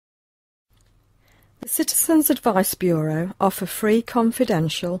The Citizens Advice Bureau offer free,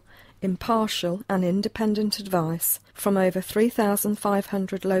 confidential, impartial and independent advice from over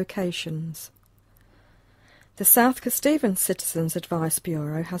 3,500 locations. The South Kesteven Citizens Advice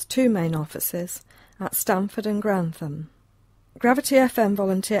Bureau has two main offices at Stamford and Grantham. Gravity FM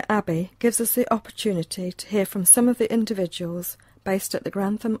volunteer Abby gives us the opportunity to hear from some of the individuals based at the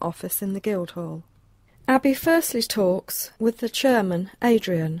Grantham office in the Guildhall. Abby firstly talks with the chairman,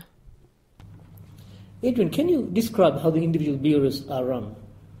 Adrian. Adrian, can you describe how the individual bureaus are run?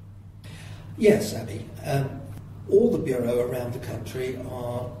 Yes, Abby. All the bureau around the country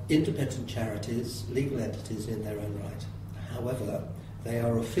are independent charities, legal entities in their own right. However, they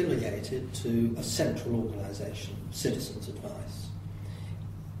are affiliated to a central organisation, Citizens Advice.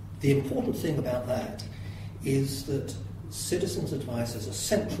 The important thing about that is that Citizens Advice as a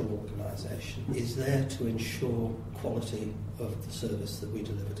central organisation is there to ensure quality of the service that we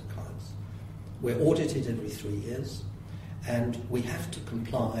deliver to clients. We're audited every 3 years, and we have to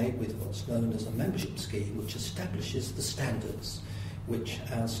comply with what's known as a membership scheme, which establishes the standards which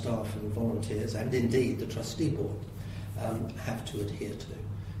our staff and volunteers, and indeed the trustee board, have to adhere to.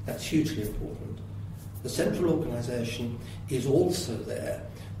 That's hugely important. The central organisation is also there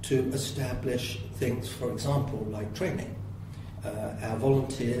to establish things, for example, like training. Our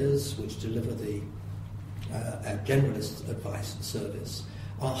volunteers, which deliver our generalist advice service,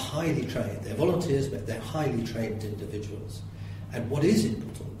 are highly trained. They're volunteers, but they're highly trained individuals. And what is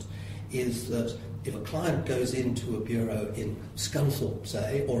important is that if a client goes into a bureau in Scunthorpe,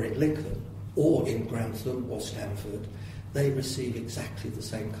 say, or in Lincoln, or in Grantham or Stamford, they receive exactly the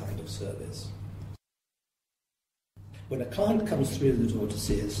same kind of service. When a client comes through the door to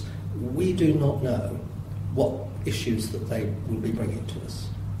see us, we do not know what issues that they will be bringing to us.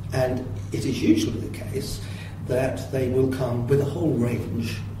 And it is usually the case that they will come with a whole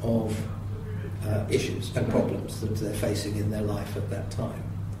range of issues and problems that they're facing in their life at that time.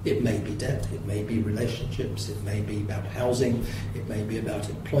 It may be debt, it may be relationships, it may be about housing, it may be about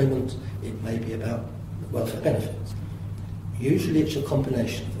employment, it may be about welfare benefits. Usually it's a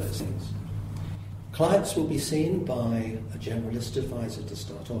combination of those things. Clients will be seen by a generalist advisor to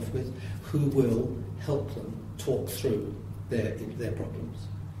start off with, who will help them talk through their problems.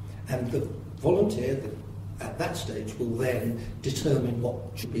 And the volunteer at that stage will then determine what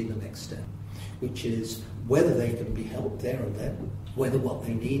should be the next step, which is whether they can be helped there and then, whether what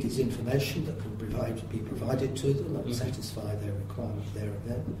they need is information that can be provided to them and satisfy their requirement there and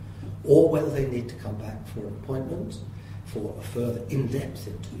then, or whether they need to come back for an appointment, for a further in-depth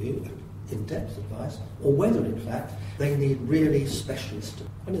interview, in-depth advice, or whether in fact they need really specialist.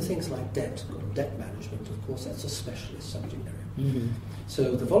 One of the things like debt management, of course, that's a specialist subject area. Mm-hmm.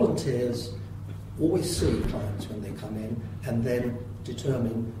 So the volunteers always see clients when they come in and then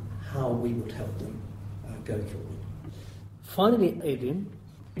determine how we would help them going forward. Finally, Adrian,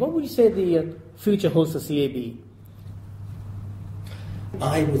 what would you say the future holds for CAB?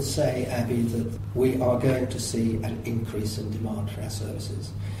 I would say, Abby, that we are going to see an increase in demand for our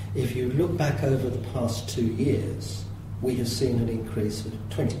services. If you look back over the past 2 years, we have seen an increase of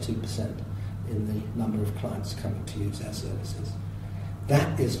 22% in the number of clients coming to use our services.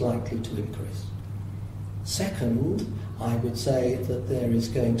 That is likely to increase. Second, I would say that there is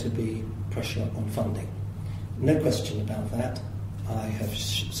going to be pressure on funding. No question about that. I have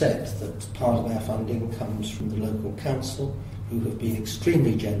said that part of our funding comes from the local council, who have been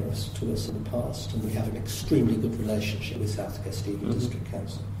extremely generous to us in the past, and we have an extremely good relationship with South Kesteven District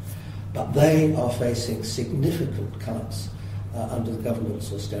Council. But they are facing significant cuts under the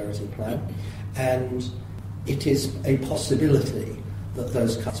government's austerity plan, and it is a possibility that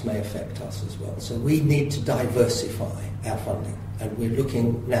those cuts may affect us as well. So we need to diversify our funding, and we're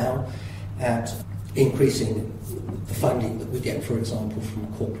looking now at increasing the funding that we get, for example,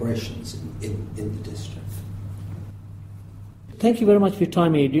 from corporations in the district. Thank you very much for your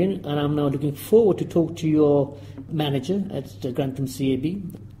time, Adrian, and I'm now looking forward to talk to your manager at Grantham CAB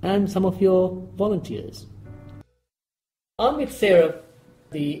and some of your volunteers. I'm with Sarah,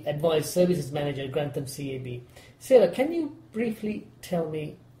 the Advice Services Manager at Grantham CAB. Sarah, can you briefly tell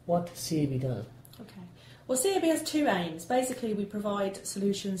me what CAB does? Okay. Well, CAB has two aims. Basically, we provide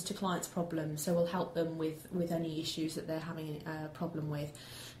solutions to clients' problems, so we'll help them with any issues that they're having a problem with.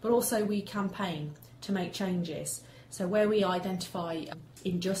 But also we campaign to make changes. So where we identify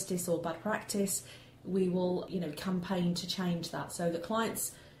injustice or bad practice, we will, campaign to change that so that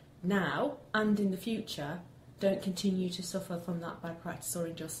clients now and in the future don't continue to suffer from that bad practice or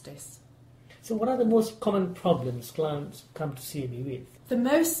injustice. So what are the most common problems clients come to CAB with? The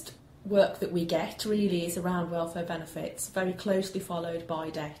most work that we get really is around welfare benefits, very closely followed by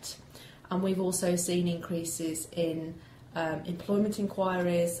debt. And we've also seen increases in employment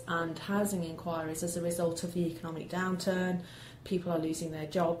inquiries and housing inquiries as a result of the economic downturn. People are losing their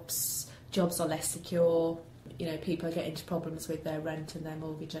jobs are less secure, people are getting into problems with their rent and their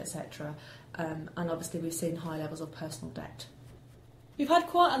mortgage, etc. And obviously we've seen high levels of personal debt. We've had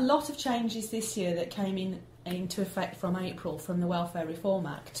quite a lot of changes this year that came into effect from April from the Welfare Reform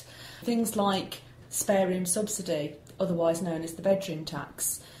Act. Things like spare room subsidy, otherwise known as the bedroom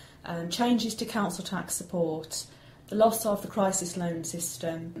tax, changes to council tax support, the loss of the crisis loan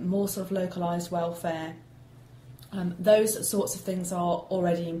system, more sort of localised welfare. Those sorts of things are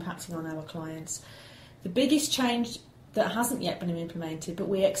already impacting on our clients. The biggest change that hasn't yet been implemented, but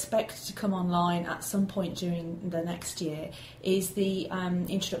we expect to come online at some point during the next year, is the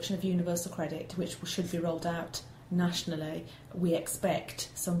introduction of universal credit, which should be rolled out nationally, we expect,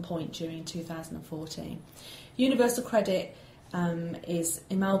 some point during 2014. Universal credit is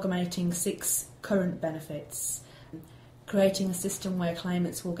amalgamating 6 current benefits, creating a system where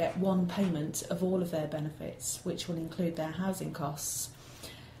claimants will get one payment of all of their benefits, which will include their housing costs.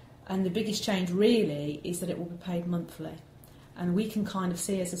 And the biggest change really is that it will be paid monthly. And we can kind of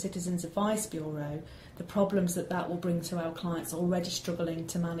see as a Citizens Advice Bureau the problems that will bring to our clients already struggling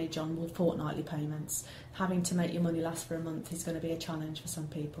to manage on fortnightly payments. Having to make your money last for a month is going to be a challenge for some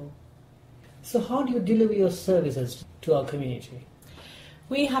people. So how do you deliver your services to our community?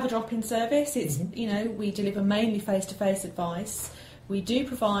 We have a drop-in service. It's we deliver mainly face-to-face advice. We do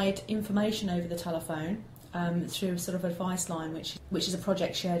provide information over the telephone through a sort of advice line, which is a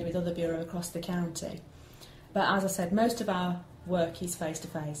project shared with other bureaus across the county. But as I said, most of our work is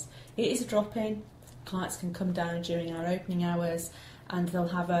face-to-face. It is a drop-in. Clients can come down during our opening hours and they'll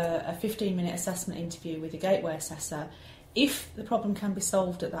have a 15-minute assessment interview with a gateway assessor. If the problem can be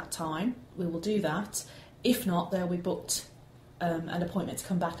solved at that time, we will do that. If not, they'll be booked an appointment to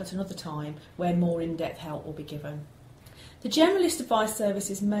come back at another time where more in-depth help will be given. The generalist advice service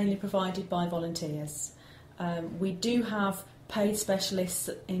is mainly provided by volunteers. We do have paid specialists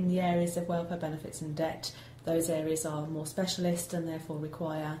in the areas of welfare benefits and debt. Those areas are more specialist and therefore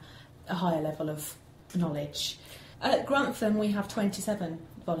require a higher level of knowledge. At Grantham we have 27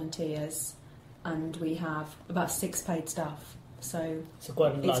 volunteers and we have about 6 paid staff. So it's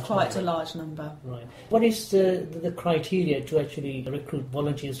quite a large number. Right. What is the criteria to actually recruit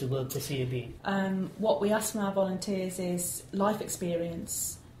volunteers to work for CAB? What we ask from our volunteers is life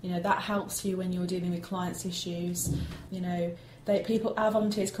experience. That helps you when you're dealing with clients' issues. Our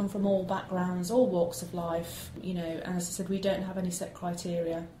volunteers come from all backgrounds, all walks of life. And as I said, we don't have any set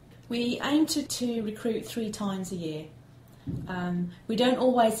criteria. We aim to recruit 3 times a year. We don't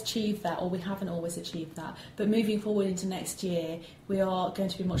always achieve that, or we haven't always achieved that, but moving forward into next year we are going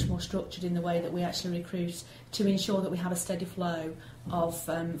to be much more structured in the way that we actually recruit to ensure that we have a steady flow of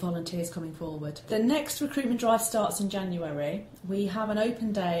volunteers coming forward. The next recruitment drive starts in January. We have an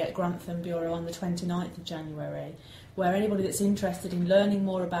open day at Grantham Bureau on the 29th of January where anybody that's interested in learning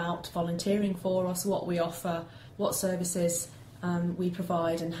more about volunteering for us, what we offer, what services we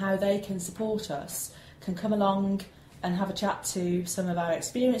provide and how they can support us, can come along and have a chat to some of our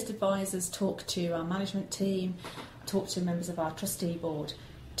experienced advisors, talk to our management team, talk to members of our trustee board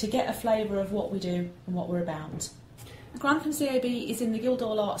to get a flavour of what we do and what we're about. Grantham CAB is in the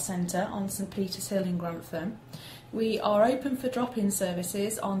Guildhall Arts Centre on St Peter's Hill in Grantham. We are open for drop-in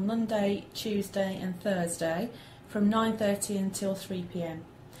services on Monday, Tuesday and Thursday from 9:30 until 3 p.m.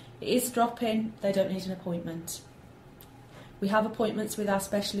 It is a drop-in, they don't need an appointment. We have appointments with our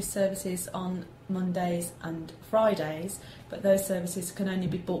specialist services on Mondays and Fridays, but those services can only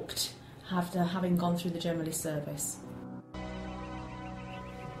be booked after having gone through the generalist service.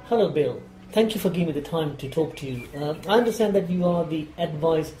 Hello Bill, thank you for giving me the time to talk to you. I understand that you are the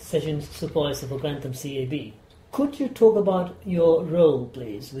Advice Sessions Supervisor for Grantham CAB. Could you talk about your role,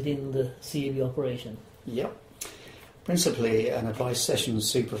 please, within the CAB operation? Yep. Principally, an Advice Sessions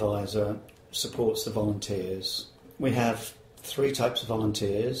Supervisor supports the volunteers. We have 3 types of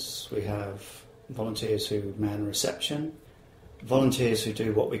volunteers. We have volunteers who man reception, volunteers who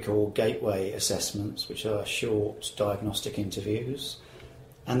do what we call gateway assessments, which are short diagnostic interviews,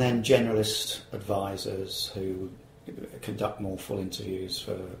 and then generalist advisors who conduct more full interviews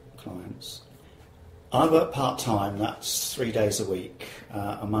for clients. I work part-time, that's 3 days a week,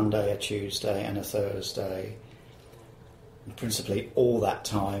 a Monday, a Tuesday and a Thursday. And principally all that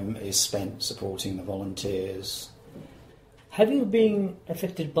time is spent supporting the volunteers. Have you been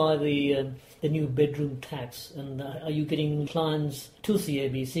affected by the new bedroom tax, and are you getting clients to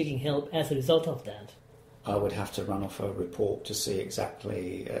CAB seeking help as a result of that? I would have to run off a report to see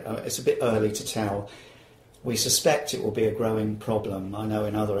exactly. It's a bit early to tell. We suspect it will be a growing problem. I know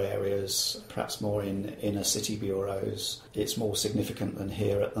in other areas, perhaps more in inner city bureaus, it's more significant than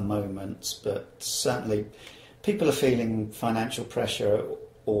here at the moment, but certainly people are feeling financial pressure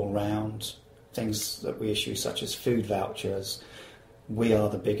all round. Things that we issue, such as food vouchers, we are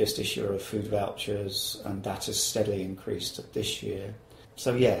the biggest issuer of food vouchers, and that has steadily increased this year.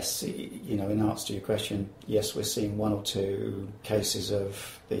 So yes, in answer to your question, yes, we're seeing one or two cases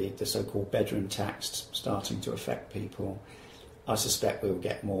of the so-called bedroom tax starting to affect people. I suspect we'll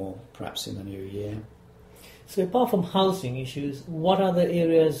get more perhaps in the new year. So apart from housing issues, what are the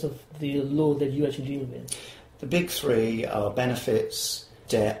areas of the law that you actually deal with? The big three are benefits,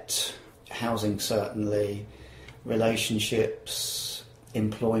 debt, housing certainly, relationships,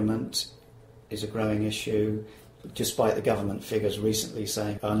 employment is a growing issue. Despite the government figures recently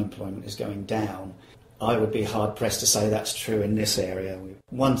saying unemployment is going down, I would be hard-pressed to say that's true in this area.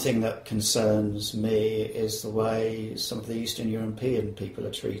 One thing that concerns me is the way some of the Eastern European people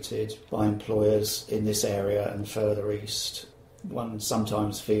are treated by employers in this area and further east. One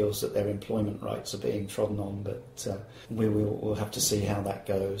sometimes feels that their employment rights are being trodden on, but we'll have to see how that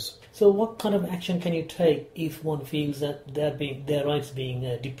goes. So what kind of action can you take if one feels that their rights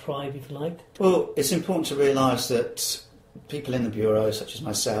being deprived, if you like? Well, it's important to realise that people in the Bureau, such as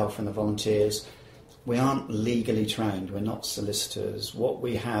myself and the volunteers, we aren't legally trained, we're not solicitors. What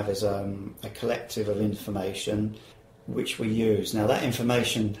we have is a collective of information which we use. Now, that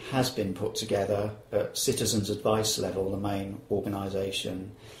information has been put together at Citizens Advice level, the main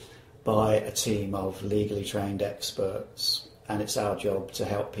organisation, by a team of legally trained experts, and it's our job to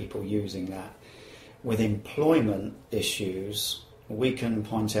help people using that. With employment issues, we can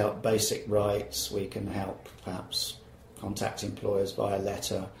point out basic rights, we can help perhaps contact employers via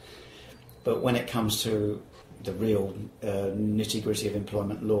letter, but when it comes to the real nitty-gritty of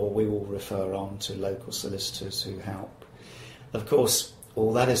employment law, we will refer on to local solicitors who help. Of course,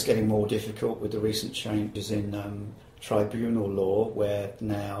 all that is getting more difficult with the recent changes in tribunal law, where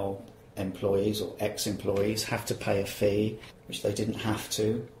now employees or ex-employees have to pay a fee, which they didn't have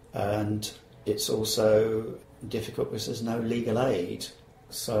to, and it's also difficult because there's no legal aid.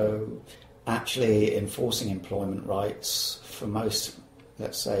 So actually enforcing employment rights for most,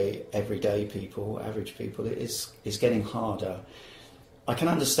 let's say, everyday people, average people, is getting harder. I can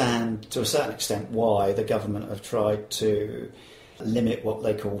understand to a certain extent why the government have tried to limit what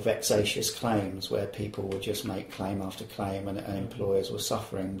they call vexatious claims, where people would just make claim after claim and employers were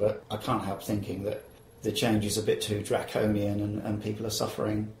suffering, but I can't help thinking that the change is a bit too draconian and people are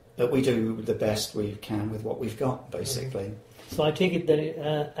suffering. But we do the best we can with what we've got, basically. So I take it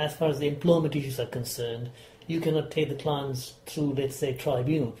that as far as the employment issues are concerned, you cannot take the clients through, let's say,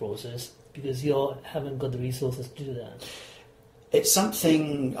 tribunal process because you haven't got the resources to do that. It's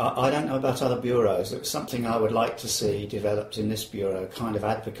something, I don't know about other bureaus, it's something I would like to see developed in this bureau, kind of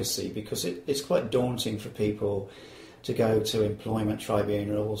advocacy, because it's quite daunting for people to go to employment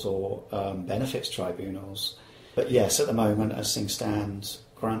tribunals or benefits tribunals. But yes, at the moment, as things stand,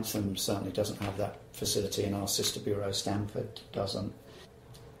 Grantham certainly doesn't have that facility, and our sister bureau, Stamford, doesn't.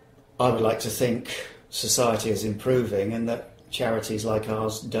 I would like to think society is improving and that charities like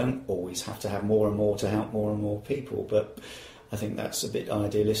ours don't always have to have more and more to help more and more people, but I think that's a bit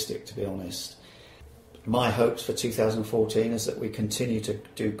idealistic, to be honest. My hopes for 2014 is that we continue to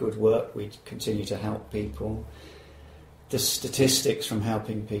do good work, we continue to help people. The statistics from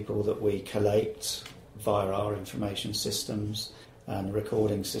helping people that we collate via our information systems and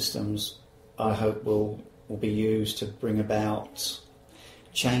recording systems, I hope will be used to bring about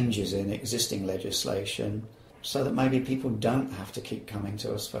changes in existing legislation so that maybe people don't have to keep coming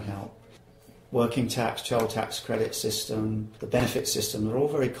to us for help. Working tax, child tax credit system, the benefit system, they're all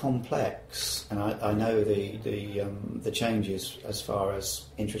very complex, and I know the changes as far as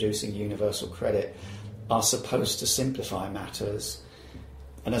introducing universal credit are supposed to simplify matters,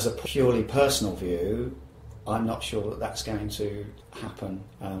 and as a purely personal view, I'm not sure that that's going to happen,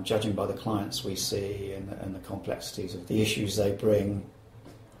 judging by the clients we see and the complexities of the issues they bring.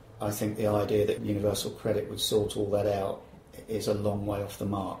 I think the idea that universal credit would sort all that out is a long way off the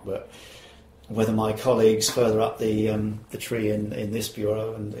mark, but whether my colleagues further up the tree in this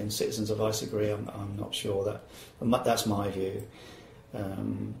bureau and in Citizens Advice agree, I'm not sure. That's my view.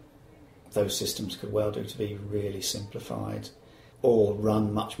 Those systems could well do to be really simplified or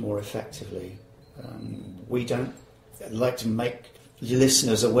run much more effectively. I'd like to make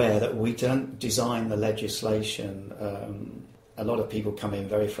listeners aware that we don't design the legislation. A lot of people come in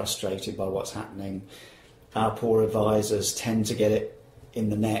very frustrated by what's happening. Our poor advisors tend to get it in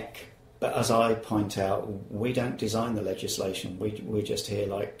the neck But as I point out, we don't design the legislation. We're just here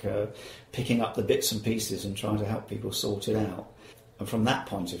picking up the bits and pieces and trying to help people sort it out. And from that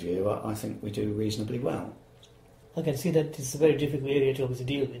point of view, I think we do reasonably well. I can see that it's a very difficult area to obviously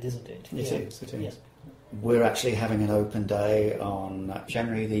deal with, isn't it? It is. Yeah. We're actually having an open day on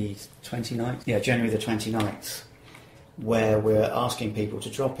January the 29th. Yeah, January the 29th, where we're asking people to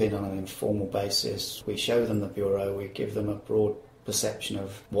drop in on an informal basis. We show them the Bureau, we give them a broad perception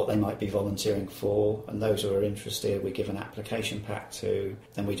of what they might be volunteering for, and those who are interested we give an application pack to.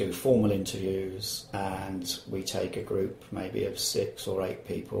 Then we do formal interviews, and we take a group maybe of 6 or 8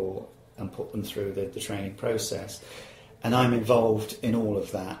 people and put them through the training process. And I'm involved in all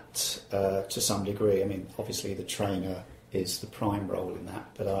of that to some degree. I mean, obviously the trainer is the prime role in that,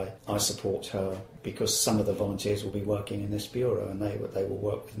 but I support her because some of the volunteers will be working in this bureau, and they will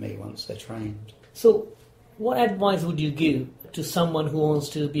work with me once they're trained. So what advice would you give to someone who wants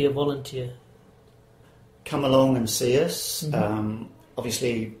to be a volunteer? Come along and see us. Mm-hmm.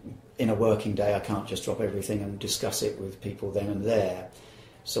 Obviously, in a working day, I can't just drop everything and discuss it with people then and there.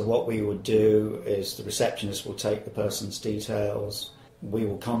 So what we would do is the receptionist will take the person's details, we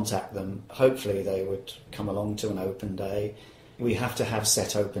will contact them, hopefully they would come along to an open day. We have to have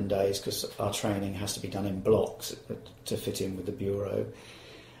set open days because our training has to be done in blocks to fit in with the Bureau.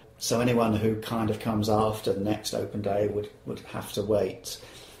 So anyone who kind of comes after the next open day would have to wait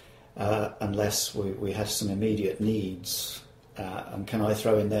unless we have some immediate needs. And can I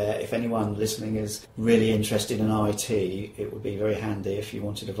throw in there, if anyone listening is really interested in IT, it would be very handy if you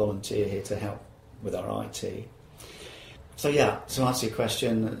wanted to volunteer here to help with our IT. So yeah, to answer your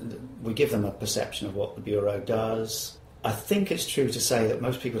question, we give them a perception of what the Bureau does. I think it's true to say that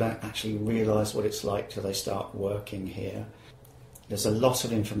most people don't actually realise what it's like till they start working here. There's a lot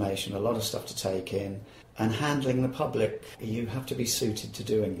of information, a lot of stuff to take in, and handling the public, you have to be suited to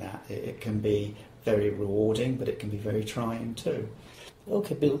doing that. It can be very rewarding, but it can be very trying too.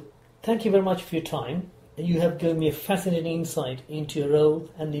 Okay, Bill, thank you very much for your time. You have given me a fascinating insight into your role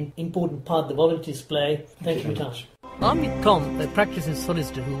and the important part the volunteers play. Thank you for your time. I'm with Tom, a practicing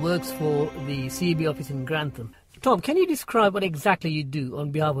solicitor who works for the CAB office in Grantham. Tom, can you describe what exactly you do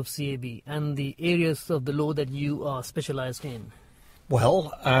on behalf of CAB and the areas of the law that you are specialised in?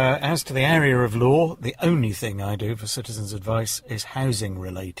 Well, as to the area of law, the only thing I do for Citizens Advice is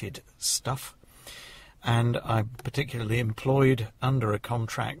housing-related stuff. And I'm particularly employed under a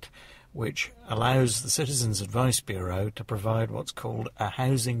contract which allows the Citizens Advice Bureau to provide what's called a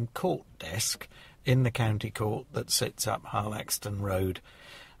housing court desk in the county court that sits up Harlaxton Road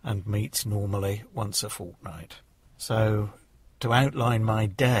and meets normally once a fortnight. So, to outline my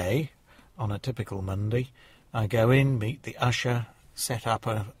day on a typical Monday, I go in, meet the usher, set up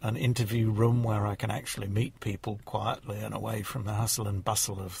an interview room where I can actually meet people quietly and away from the hustle and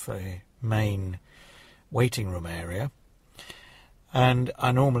bustle of the main waiting room area. And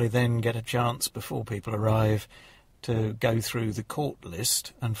I normally then get a chance before people arrive to go through the court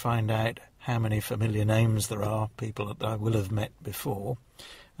list and find out how many familiar names there are, people that I will have met before,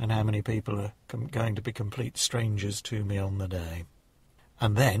 and how many people are going to be complete strangers to me on the day.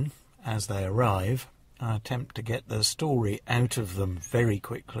 And then, as they arrive, I attempt to get the story out of them very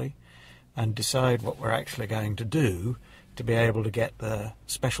quickly and decide what we're actually going to do to be able to get the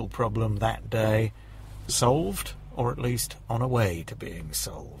special problem that day solved, or at least on a way to being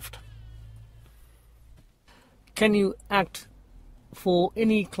solved. Can you act for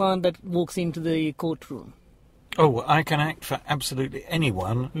any client that walks into the courtroom? Oh, I can act for absolutely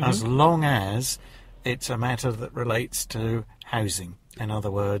anyone as long as it's a matter that relates to housing. In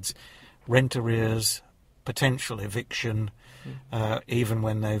other words, rent arrears, potential eviction, even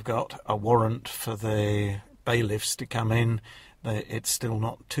when they've got a warrant for the bailiffs to come in, it's still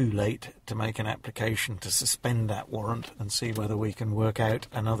not too late to make an application to suspend that warrant and see whether we can work out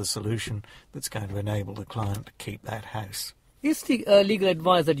another solution that's going to enable the client to keep that house. Is the legal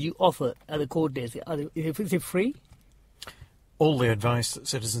advice that you offer at the court days, is it free? All the advice that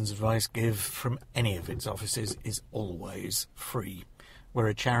Citizens Advice give from any of its offices is always free. We're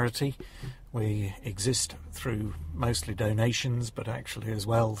a charity. We exist through mostly donations, but actually as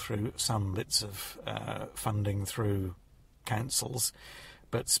well through some bits of funding through councils.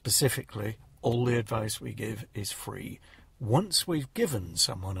 But specifically, all the advice we give is free. Once we've given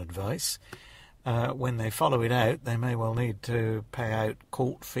someone advice, when they follow it out, they may well need to pay out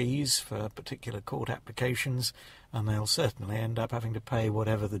court fees for particular court applications, and they'll certainly end up having to pay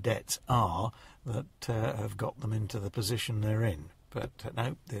whatever the debts are that have got them into the position they're in. But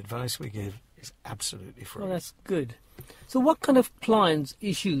no, the advice we give is absolutely free. Well, that's good. So what kind of clients,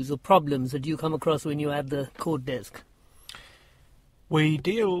 issues or problems that you come across when you're at the court desk? We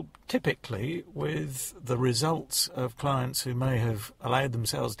deal typically with the results of clients who may have allowed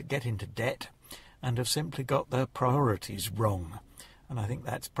themselves to get into debt and have simply got their priorities wrong. And I think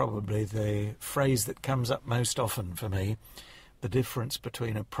that's probably the phrase that comes up most often for me, the difference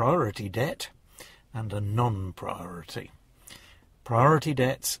between a priority debt and a non-priority. Priority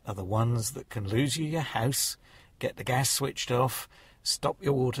debts are the ones that can lose you your house, get the gas switched off, stop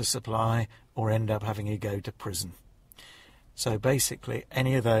your water supply, or end up having you go to prison. So basically,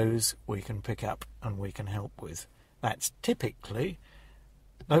 any of those we can pick up and we can help with. That's typically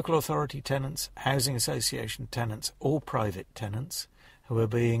local authority tenants, housing association tenants, or private tenants who are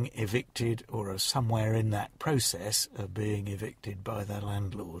being evicted or are somewhere in that process of being evicted by their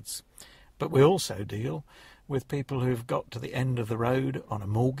landlords. But we also deal with people who've got to the end of the road on a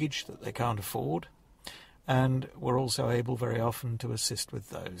mortgage that they can't afford, and we're also able very often to assist with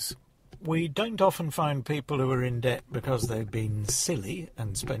those. We don't often find people who are in debt because they've been silly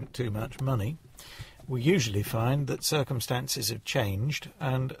and spent too much money. We usually find that circumstances have changed,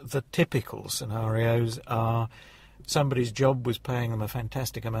 and the typical scenarios are somebody's job was paying them a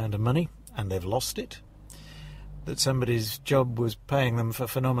fantastic amount of money and they've lost it, that somebody's job was paying them for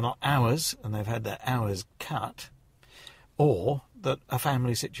phenomenal hours and they've had their hours cut, or that a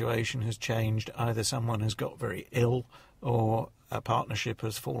family situation has changed. Either someone has got very ill or a partnership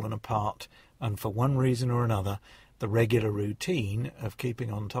has fallen apart, and for one reason or another the regular routine of keeping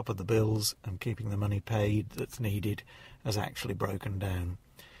on top of the bills and keeping the money paid that's needed has actually broken down.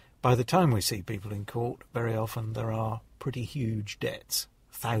 By the time we see people in court, very often there are pretty huge debts,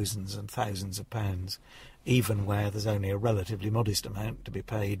 thousands and thousands of pounds, even where there's only a relatively modest amount to be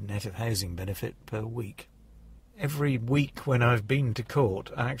paid net of housing benefit per week. Every week when I've been to court,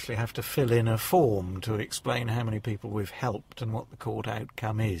 I actually have to fill in a form to explain how many people we've helped and what the court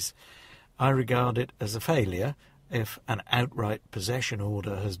outcome is. I regard it as a failure if an outright possession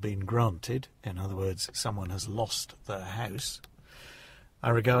order has been granted, in other words, someone has lost their house. I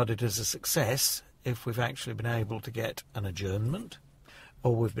regard it as a success if we've actually been able to get an adjournment,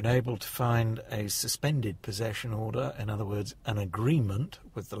 or we've been able to find a suspended possession order, in other words, an agreement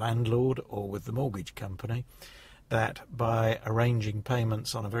with the landlord or with the mortgage company, that by arranging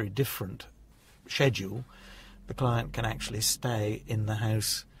payments on a very different schedule, the client can actually stay in the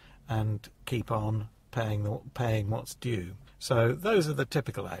house and keep on paying what's due. So those are the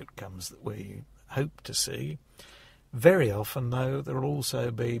typical outcomes that we hope to see. Very often, though, there will also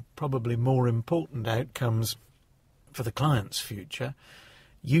be probably more important outcomes for the client's future,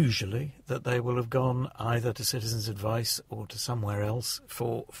 usually that they will have gone either to Citizens Advice or to somewhere else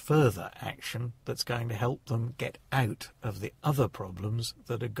for further action that's going to help them get out of the other problems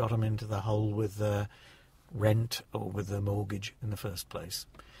that had got them into the hole with their rent or with their mortgage in the first place.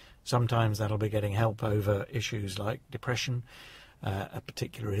 Sometimes that'll be getting help over issues like depression, a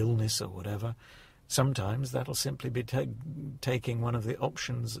particular illness or whatever. Sometimes that'll simply be taking one of the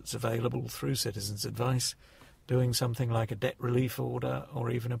options that's available through Citizens Advice, doing something like a debt relief order or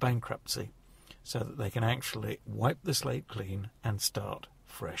even a bankruptcy, so that they can actually wipe the slate clean and start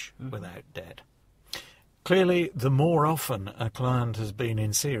fresh without debt. Clearly, the more often a client has been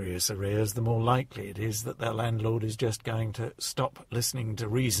in serious arrears, the more likely it is that their landlord is just going to stop listening to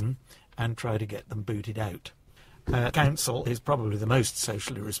reason and try to get them booted out. Council is probably the most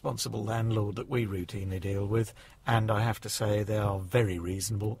socially responsible landlord that we routinely deal with, and I have to say they are very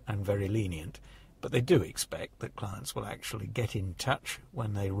reasonable and very lenient. But they do expect that clients will actually get in touch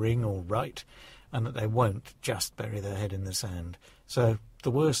when they ring or write, and that they won't just bury their head in the sand. So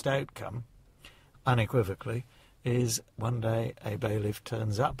the worst outcome, unequivocally, is one day a bailiff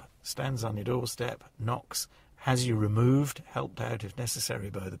turns up, stands on your doorstep, knocks, has you removed, helped out if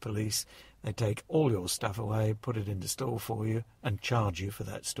necessary by the police. They take all your stuff away, put it into store for you, and charge you for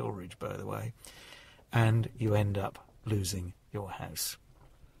that storage, by the way. And you end up losing your house.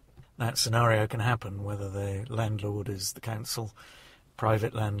 That scenario can happen whether the landlord is the council,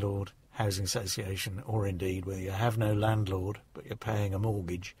 private landlord, housing association, or indeed whether you have no landlord but you're paying a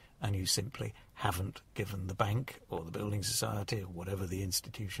mortgage and you simply haven't given the bank or the building society or whatever the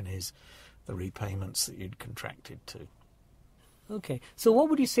institution is the repayments that you'd contracted to. Okay, so what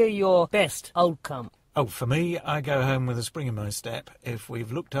would you say your best outcome? Oh, for me, I go home with a spring in my step if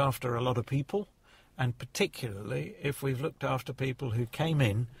we've looked after a lot of people, and particularly if we've looked after people who came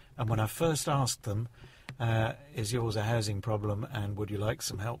in and when I first asked them, is yours a housing problem and would you like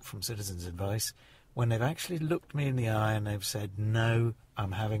some help from Citizens Advice, when they've actually looked me in the eye and they've said, no,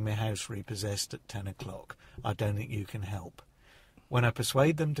 I'm having my house repossessed at 10 o'clock. I don't think you can help. When I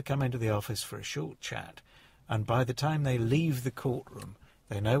persuade them to come into the office for a short chat, and by the time they leave the courtroom,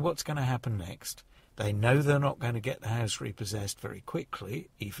 they know what's going to happen next, They know they're not going to get the house repossessed very quickly,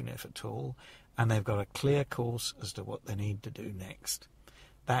 even if at all, and they've got a clear course as to what they need to do next.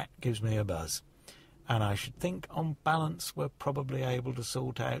 That gives me a buzz. And I should think, on balance, we're probably able to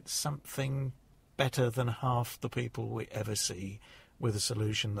sort out something better than half the people we ever see with a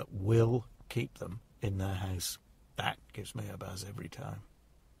solution that will keep them in their house. That gives me a buzz every time.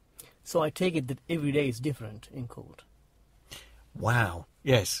 So I take it that every day is different in court. Wow,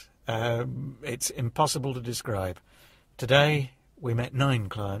 yes. It's impossible to describe. Today, we met 9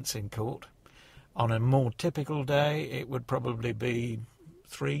 clients in court. On a more typical day, it would probably be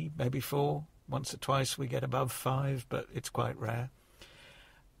 3, maybe 4. Once or twice we get above 5, but it's quite rare.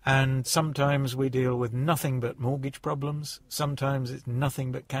 And sometimes we deal with nothing but mortgage problems. Sometimes it's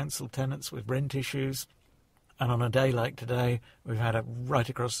nothing but cancelled tenants with rent issues. And on a day like today, we've had a right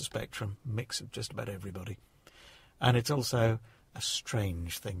across the spectrum, mix of just about everybody. And it's also a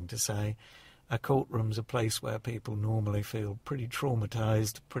strange thing to say. A courtroom's a place where people normally feel pretty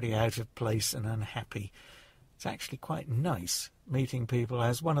traumatised, pretty out of place and unhappy. It's actually quite nice meeting people,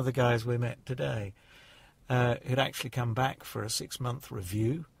 as one of the guys we met today, who'd actually come back for a 6-month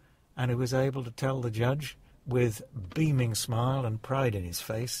review, and who was able to tell the judge, with beaming smile and pride in his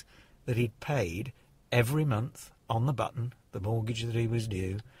face, that he'd paid every month on the button the mortgage that he was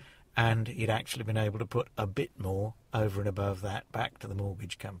due, and he'd actually been able to put a bit more over and above that back to the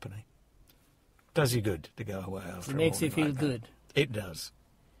mortgage company. Does you good to go away after It makes you feel like good. It does.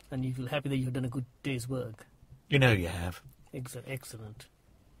 And you feel happy that you've done a good day's work. You know you have. Excellent.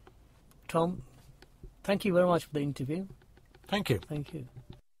 Tom, thank you very much for the interview. Thank you. Thank you.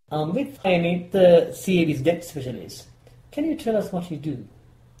 I'm with Amy, the CAB's debt specialist. Can you tell us what you do?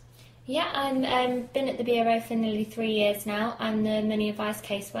 Yeah, I've been at the Bureau for nearly 3 years now. I'm the money advice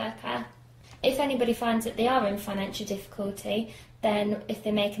caseworker. If anybody finds that they are in financial difficulty, then if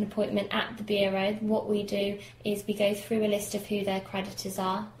they make an appointment at the Bureau, what we do is we go through a list of who their creditors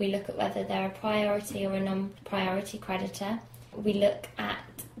are. We look at whether they're a priority or a non-priority creditor. We look at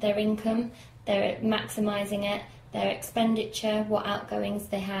their income, they're maximising it, their expenditure, what outgoings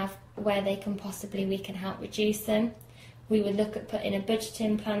they have, where we can help reduce them. We would look at putting a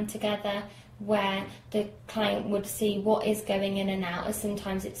budgeting plan together where the client would see what is going in and out, as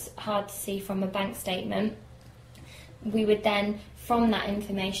sometimes it's hard to see from a bank statement. We would then, from that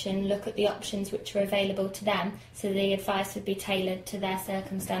information, look at the options which are available to them, so the advice would be tailored to their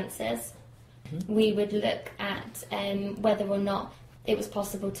circumstances. Mm-hmm. We would look at whether or not it was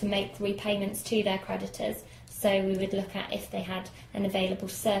possible to make repayments to their creditors, so we would look at if they had an available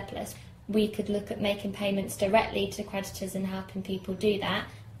surplus. We could look at making payments directly to creditors and helping people do that,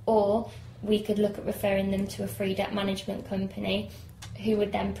 or we could look at referring them to a free debt management company who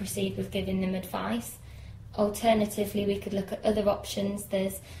would then proceed with giving them advice. Alternatively, we could look at other options.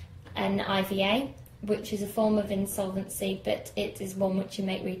 There's an IVA, which is a form of insolvency, but it is one which you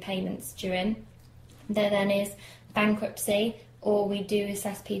make repayments during. There then is bankruptcy, or we do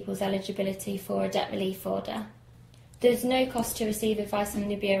assess people's eligibility for a debt relief order. There's no cost to receive advice from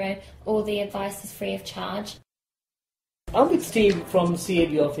the Bureau. All the advice is free of charge. I'm with Steve from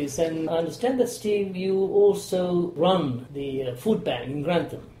CAB office, and I understand that, Steve, you also run the food bank in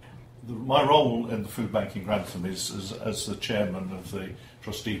Grantham. My role in the food bank in Grantham is as the chairman of the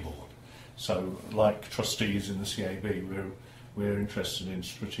trustee board. So, like trustees in the CAB, we're interested in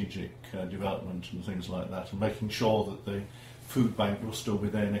strategic development and things like that, and making sure that the food bank will still be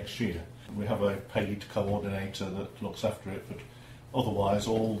there next year. We have a paid coordinator that looks after it, but otherwise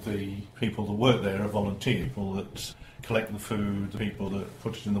all the people that work there are volunteer, people that collect the food, the people that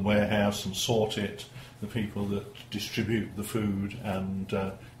put it in the warehouse and sort it, the people that distribute the food and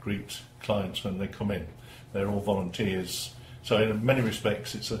greet clients when they come in. They're all volunteers. So in many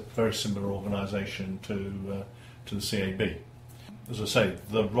respects it's a very similar organisation to the CAB. As I say,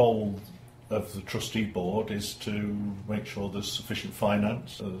 the role of the trustee board is to make sure there's sufficient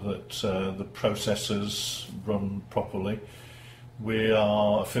finance, that the processes run properly. We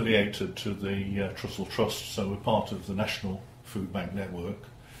are affiliated to the Trussell Trust, so we're part of the National Food Bank Network,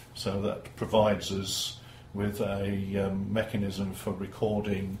 so that provides us with a mechanism for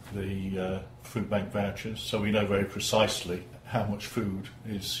recording the food bank vouchers, so we know very precisely how much food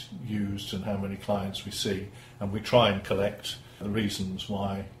is used and how many clients we see, and we try and collect the reasons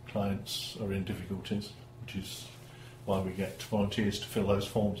why clients are in difficulties, which is why we get volunteers to fill those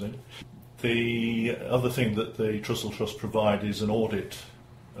forms in. The other thing that the Trussell Trust provide is an audit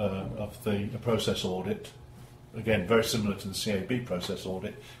of a process audit, again very similar to the CAB process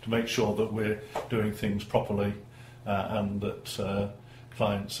audit, to make sure that we're doing things properly and that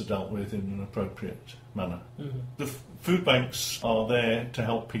clients are dealt with in an appropriate manner. Mm-hmm. The food banks are there to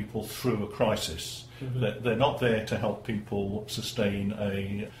help people through a crisis. Mm-hmm. They're not there to help people sustain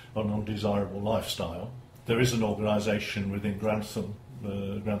an undesirable lifestyle. There is an organisation within Grantham,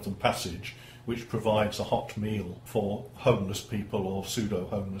 Grantham Passage, which provides a hot meal for homeless people or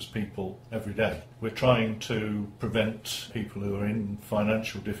pseudo-homeless people every day. We're trying to prevent people who are in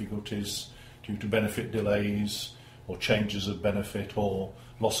financial difficulties due to benefit delays or changes of benefit or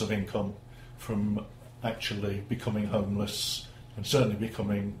loss of income from actually becoming homeless and certainly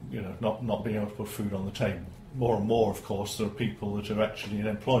becoming, not being able to put food on the table. More and more, of course, there are people that are actually in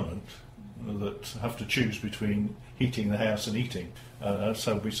employment that have to choose between heating the house and eating.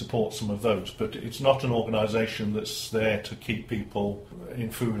 So we support some of those. But it's not an organisation that's there to keep people in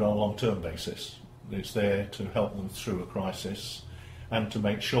food on a long-term basis. It's there to help them through a crisis and to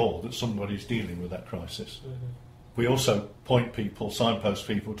make sure that somebody's dealing with that crisis. Mm-hmm. We also signpost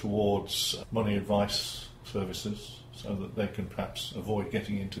people towards money advice services so that they can perhaps avoid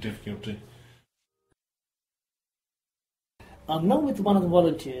getting into difficulty. I'm now with one of the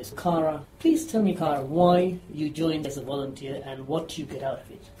volunteers, Cara. Please tell me, Cara, why you joined as a volunteer and what you get out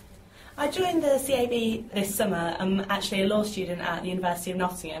of it. I joined the CAB this summer. I'm actually a law student at the University of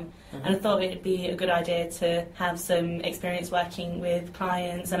Nottingham, and I thought it'd be a good idea to have some experience working with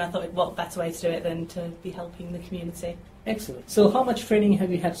clients, and I thought what better way to do it than to be helping the community. Excellent. So how much training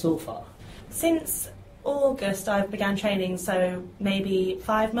have you had so far? Since August I began training, so maybe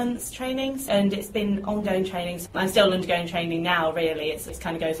 5 months training, and it's been ongoing training. I'm still undergoing training now, really. It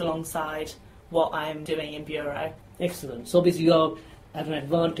kind of goes alongside what I'm doing in Bureau. Excellent. So obviously you are at an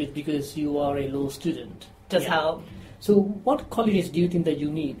advantage because you are a law student. Does help. So what qualities do you think that you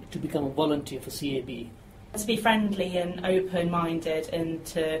need to become a volunteer for CAB? To be friendly and open-minded, and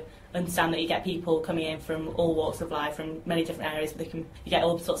to understand that you get people coming in from all walks of life, from many different areas. You get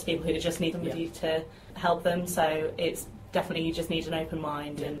all sorts of people who just need somebody to help them. So it's definitely, you just need an open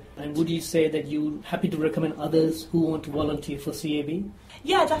mind. And would you say that you're happy to recommend others who want to volunteer for CAB?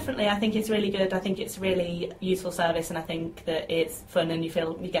 Yeah, definitely. I think it's really good. I think it's really useful service, and I think that it's fun, and you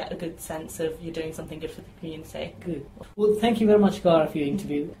get a good sense of you're doing something good for the community. Good. Well, thank you very much, Cara, for your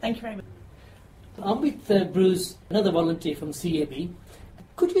interview. Thank you very much. I'm with Bruce, another volunteer from CAB.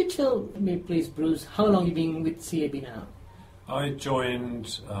 Could you tell me, please, Bruce, how long you've been with CAB now? I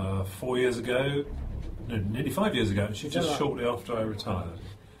joined 4 years ago, no, nearly 5 years ago, actually, just shortly after I retired.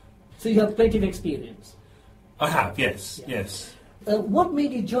 So you have plenty of experience? I have, yes, yes. What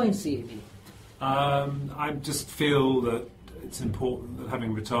made you join CAB? I just feel that it's important that,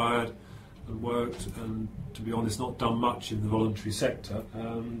 having retired and worked and, to be honest, not done much in the voluntary sector,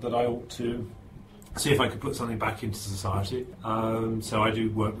 that I ought to see if I could put something back into society. So I do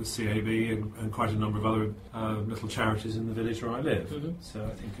work with CAB and quite a number of other little charities in the village where I live. Mm-hmm. So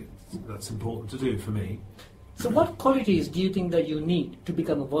I think that's important to do for me. So what qualities do you think that you need to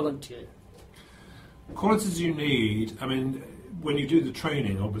become a volunteer? Qualities you need, I mean, when you do the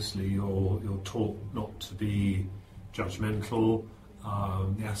training, obviously you're taught not to be judgmental,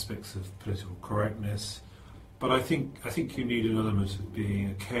 the aspects of political correctness, but I think you need an element of being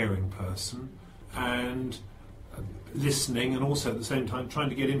a caring person and listening, and also at the same time trying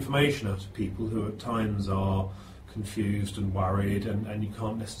to get information out of people who at times are confused and worried, and you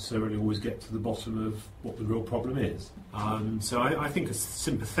can't necessarily always get to the bottom of what the real problem is. So I think it's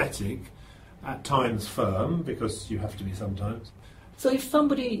sympathetic, at times firm, because you have to be sometimes. So if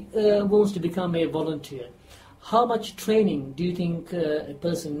somebody wants to become a volunteer, how much training do you think a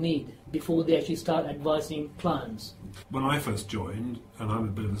person need before they actually start advising clients? When I first joined, and I'm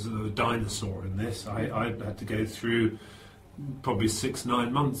a bit of a dinosaur in this, I had to go through probably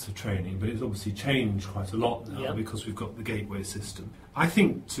 6-9 months of training, but it's obviously changed quite a lot now because we've got the gateway system. I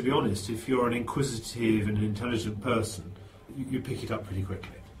think, to be honest, if you're an inquisitive and intelligent person, you pick it up pretty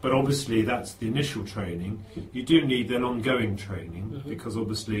quickly. But obviously that's the initial training. You do need then ongoing training, because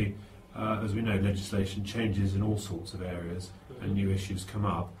obviously, as we know, legislation changes in all sorts of areas and new issues come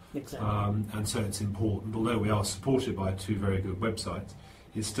up. Exactly. And so it's important, although we are supported by 2 very good websites,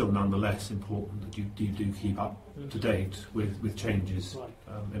 it's still nonetheless important that you do keep up to date with changes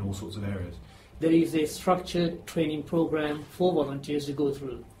in all sorts of areas. There is a structured training program for volunteers to go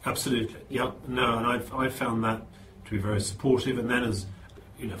through. Absolutely, yeah. No, and I've found that to be very supportive. And then, as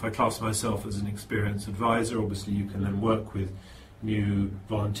you know, if I class myself as an experienced advisor, obviously you can then work with new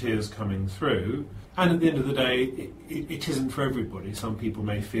volunteers coming through. And at the end of the day, it isn't for everybody. Some people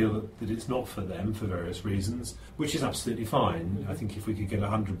may feel that it's not for them for various reasons, which is absolutely fine. I think if we could get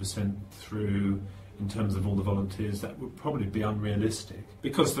 100% through in terms of all the volunteers, that would probably be unrealistic,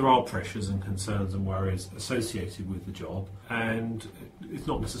 because there are pressures and concerns and worries associated with the job, and it's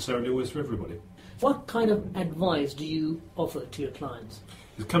not necessarily always for everybody. What kind of advice do you offer to your clients?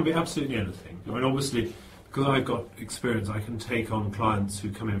 It can be absolutely anything. I mean, obviously, because I've got experience, I can take on clients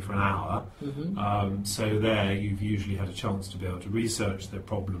who come in for an hour. So there, you've usually had a chance to be able to research their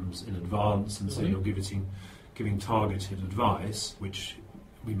problems in advance, and so you're giving targeted advice, which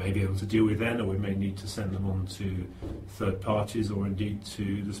we may be able to deal with then, or we may need to send them on to third parties, or indeed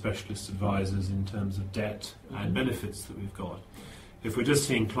to the specialist advisors in terms of debt and benefits that we've got. If we're just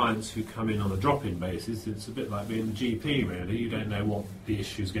seeing clients who come in on a drop-in basis, it's a bit like being the GP, really. You don't know what the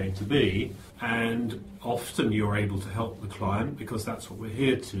issue is going to be, and often you're able to help the client, because that's what we're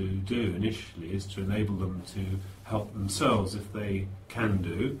here to do initially, is to enable them to help themselves if they can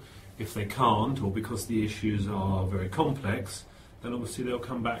do. If they can't, or because the issues are very complex, then obviously they'll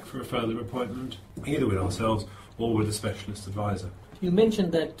come back for a further appointment, either with ourselves or with a specialist advisor. You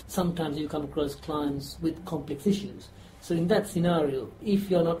mentioned that sometimes you come across clients with complex issues. So in that scenario,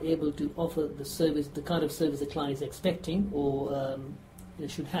 if you're not able to offer the service, the kind of service the client is expecting or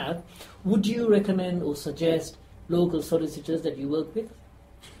should have, would you recommend or suggest local solicitors that you work with?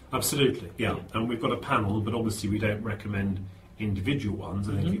 Absolutely, yeah. And we've got a panel, but obviously we don't recommend individual ones.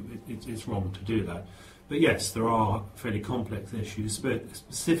 I think it's wrong to do that. But yes, there are fairly complex issues, but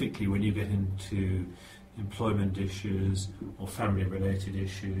specifically when you get into employment issues or family-related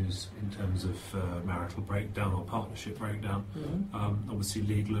issues in terms of marital breakdown or partnership breakdown, obviously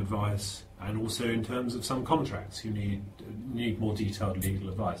legal advice, and also in terms of some contracts, you need more detailed legal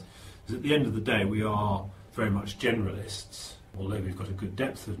advice. Because at the end of the day, we are very much generalists. Although we've got a good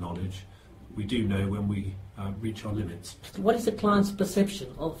depth of knowledge, we do know when we reach our limits. What is the client's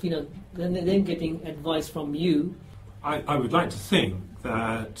perception of, then getting advice from you? I would like to think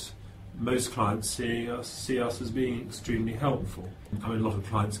that most clients see us as being extremely helpful. I mean, a lot of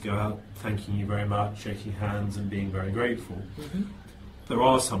clients go out thanking you very much, shaking hands and being very grateful. There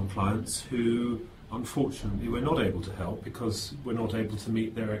are some clients who, unfortunately, we're not able to help because we're not able to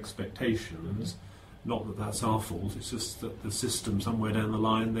meet their expectations. Not that that's our fault, it's just that the system somewhere down the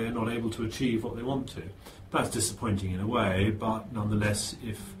line, they're not able to achieve what they want to. That's disappointing in a way, but nonetheless,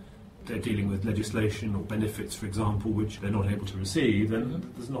 if they're dealing with legislation or benefits, for example, which they're not able to receive,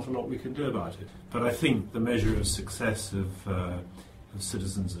 then there's not a lot we can do about it. But I think the measure of success of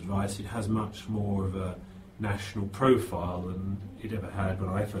citizens' advice, it has much more of a national profile than it ever had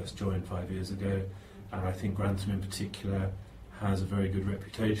when I first joined 5 years ago, and I think Grantham in particular has a very good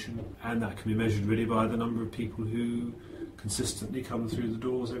reputation, and that can be measured really by the number of people who consistently come through the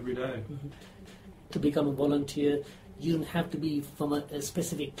doors every day. To become a volunteer, you don't have to be from a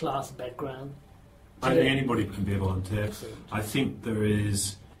specific class background. I think anybody can be a volunteer. Excellent. I think there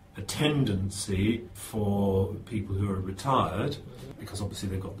is a tendency for people who are retired, because obviously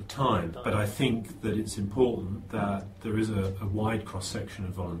they've got the time, but I think that it's important that there is a wide cross-section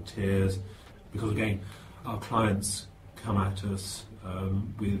of volunteers, because again, our clients come at us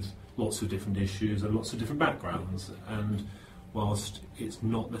with lots of different issues and lots of different backgrounds, and whilst it's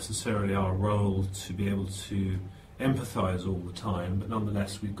not necessarily our role to be able to empathise all the time, but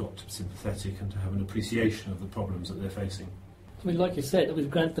nonetheless we've got to be sympathetic and to have an appreciation of the problems that they're facing. I mean, like you said, with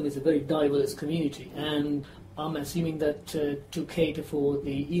Grantham is a very diverse community, and I'm assuming that to cater for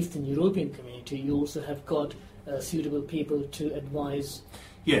the Eastern European community, you also have got suitable people to advise.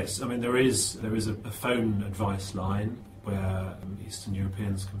 Yes, I mean there is a phone advice line where Eastern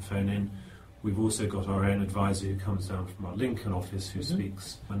Europeans can phone in. We've also got our own advisor who comes down from our Lincoln office who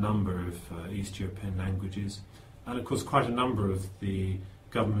speaks a number of East European languages. And of course quite a number of the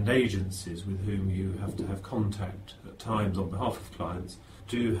government agencies with whom you have to have contact at times on behalf of clients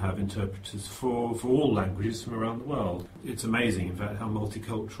do have interpreters for all languages from around the world. It's amazing, in fact, how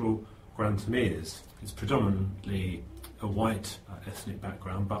multicultural Grantham is. It's predominantly a white ethnic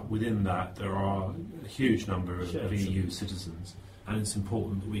background, but within that there are a huge number of EU citizens, and it's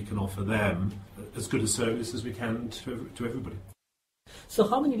important that we can offer them as good a service as we can to everybody. So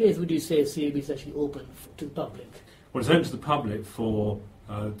how many days would you say CAB is actually open to the public? Well, it's open to the public for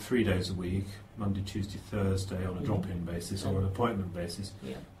 3 days a week, Monday, Tuesday, Thursday, on a drop-in basis or an appointment basis.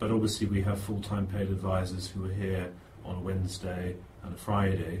 Yeah. But obviously we have full-time paid advisors who are here on a Wednesday and a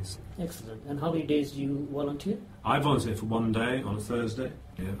Friday. Excellent. And how many days do you volunteer? I volunteer for 1 day on a Thursday.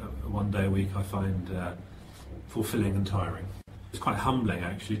 1 day a week I find fulfilling and tiring. It's quite humbling,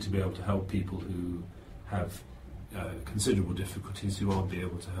 actually, to be able to help people who have considerable difficulties, who aren't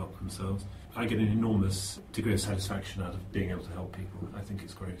able to help themselves. I get an enormous degree of satisfaction out of being able to help people. I think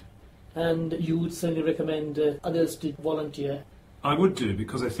it's great. And you would certainly recommend others to volunteer? I would do,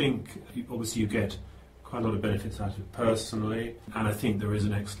 because I think obviously you get quite a lot of benefits out of it personally, and I think there is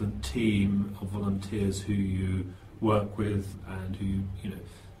an excellent team of volunteers who you work with and who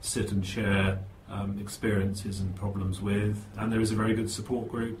sit and share experiences and problems with. And there is a very good support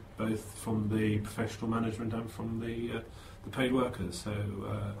group, both from the professional management and from the paid workers. So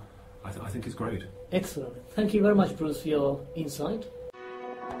I think it's great. Excellent. Thank you very much, Bruce, for your insight.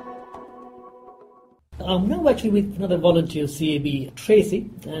 I'm now actually with another volunteer of CAB, Tracy,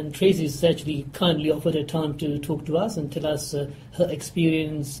 and Tracy has actually kindly offered her time to talk to us and tell us her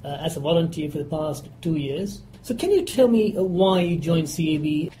experience as a volunteer for the past 2 years. So can you tell me why you joined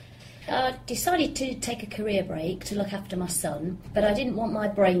CAB? I decided to take a career break to look after my son, but I didn't want my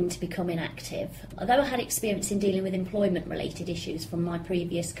brain to become inactive. Although I had experience in dealing with employment-related issues from my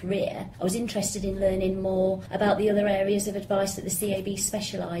previous career, I was interested in learning more about the other areas of advice that the CAB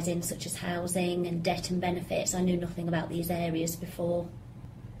specialise in, such as housing and debt and benefits. I knew nothing about these areas before.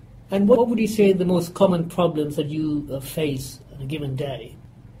 And what would you say are the most common problems that you face on a given day?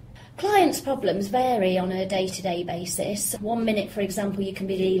 Clients' problems vary on a day-to-day basis. 1 minute, for example, you can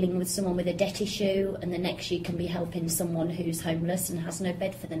be dealing with someone with a debt issue, and the next you can be helping someone who's homeless and has no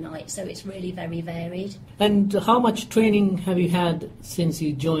bed for the night, so it's really very varied. And how much training have you had since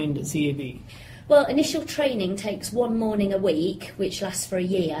you joined CAB? Well, initial training takes 1 morning a week, which lasts for a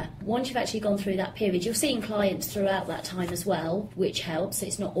year. Once you've actually gone through that period, you're seeing clients throughout that time as well, which helps.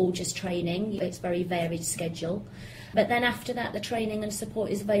 It's not all just training, it's a very varied schedule. But then after that, the training and support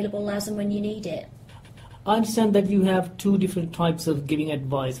is available as and when you need it. I understand that you have 2 different types of giving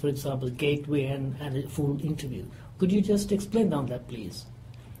advice, for example, gateway and a full interview. Could you just explain on that, please?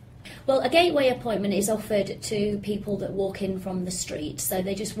 Well, a gateway appointment is offered to people that walk in from the street, so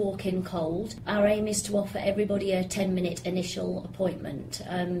they just walk in cold. Our aim is to offer everybody a 10-minute initial appointment.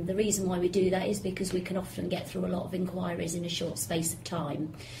 The reason why we do that is because we can often get through a lot of inquiries in a short space of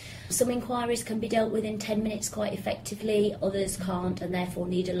time. Some inquiries can be dealt with in 10 minutes quite effectively, others can't and therefore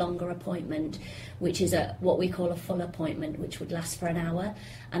need a longer appointment, which is what we call a full appointment, which would last for an hour.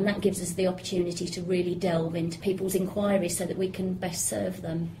 And that gives us the opportunity to really delve into people's inquiries so that we can best serve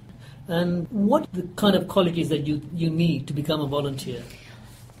them. And what are the kind of qualities that you need to become a volunteer?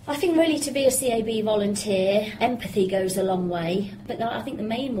 I think really to be a CAB volunteer, empathy goes a long way, but I think the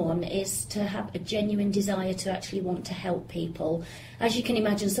main one is to have a genuine desire to actually want to help people. As you can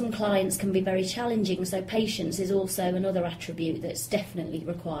imagine, some clients can be very challenging, so patience is also another attribute that's definitely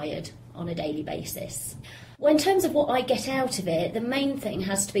required on a daily basis. Well, in terms of what I get out of it, the main thing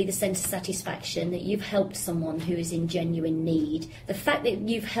has to be the sense of satisfaction that you've helped someone who is in genuine need. The fact that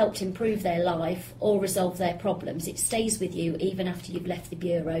you've helped improve their life or resolve their problems, it stays with you even after you've left the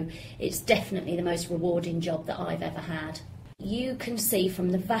Bureau. It's definitely the most rewarding job that I've ever had. You can see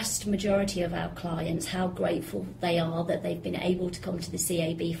from the vast majority of our clients how grateful they are that they've been able to come to the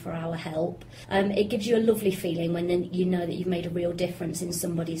CAB for our help. It gives you a lovely feeling when you know that you've made a real difference in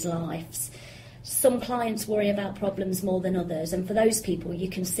somebody's lives. Some clients worry about problems more than others, and for those people you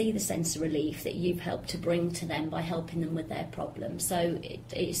can see the sense of relief that you've helped to bring to them by helping them with their problems. So it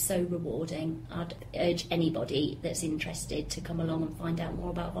is so rewarding. I'd urge anybody that's interested to come along and find out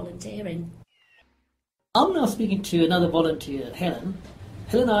more about volunteering. I'm now speaking to another volunteer, Helen.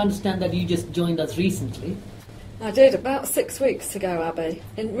 Helen, I understand that you just joined us recently. I did, about 6 weeks ago, Abby,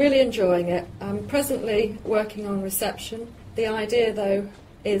 and really enjoying it. I'm presently working on reception. The idea, though,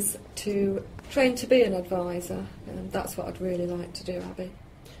 is to train to be an advisor, and that's what I'd really like to do, Abby.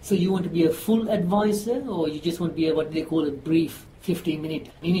 So you want to be a full advisor, or you just want to be what they call a brief 15-minute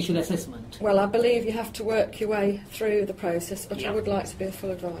initial assessment? Well, I believe you have to work your way through the process, but Yeah. I would like to be a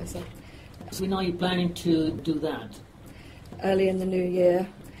full advisor. So now you're planning to do that? Early in the new year.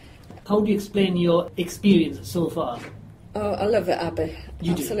 How do you explain your experience so far? Oh, I love it, Abby.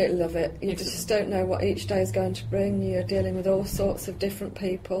 You do? Absolutely love it. You Excellent. just don't know what each day is going to bring. You're dealing with all sorts of different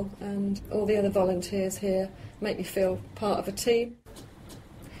people, and all the other volunteers here make you feel part of a team.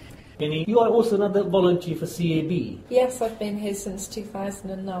 Penny, you are also another volunteer for CAB. Yes, I've been here since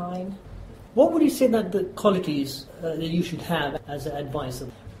 2009. What would you say that the qualities that you should have as an advisor?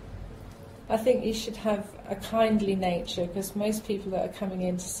 I think you should have a kindly nature, because most people that are coming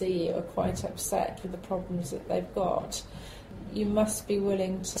in to see you are quite upset with the problems that they've got. You must be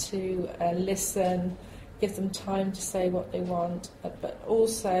willing to listen, give them time to say what they want, but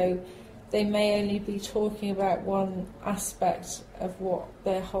also they may only be talking about one aspect of what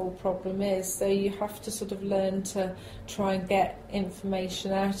their whole problem is. So you have to sort of learn to try and get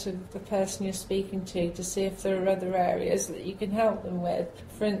information out of the person you're speaking to see if there are other areas that you can help them with.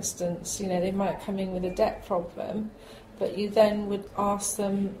 For instance, they might come in with a debt problem, but you then would ask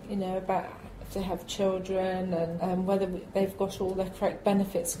them, about if they have children and whether they've got all their correct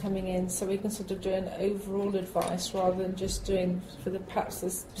benefits coming in, so we can sort of do an overall advice rather than just doing for perhaps the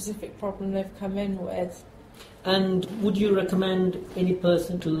specific problem they've come in with. And would you recommend any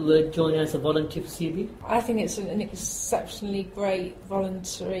person to join as a volunteer for CAB? I think it's an exceptionally great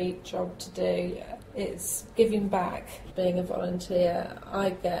voluntary job to do. It's giving back, being a volunteer.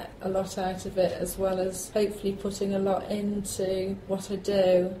 I get a lot out of it, as well as hopefully putting a lot into what I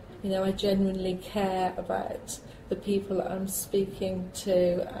do. You know, I genuinely care about the people that I'm speaking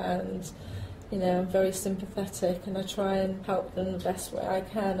to, and you know, I'm very sympathetic and I try and help them the best way I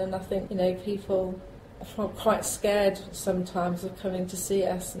can. And I think, you know, people are quite scared sometimes of coming to see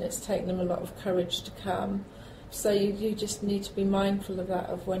us, and it's taken them a lot of courage to come. So you just need to be mindful of that,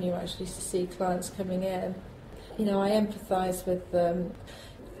 of when you actually see clients coming in. You know, I empathise with them.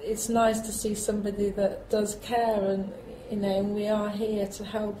 It's nice to see somebody that does care, and you know, and we are here to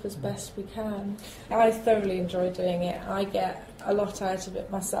help as best we can. I thoroughly enjoy doing it. I get a lot out of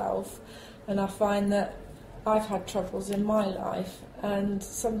it myself, and I find that I've had troubles in my life, and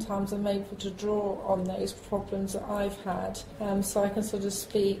sometimes I'm able to draw on those problems that I've had, so I can sort of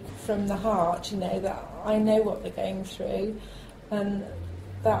speak from the heart, you know, that I know what they're going through, and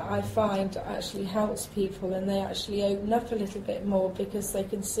that I find actually helps people, and they actually open up a little bit more because they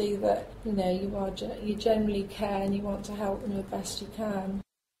can see that, you know, you generally care and you want to help them the best you can.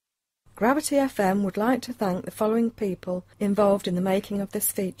 Gravity FM would like to thank the following people involved in the making of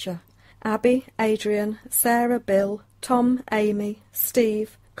this feature: Abby, Adrian, Sarah, Bill, Tom, Amy,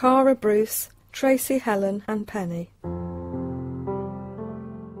 Steve, Cara, Bruce, Tracy, Helen and Penny.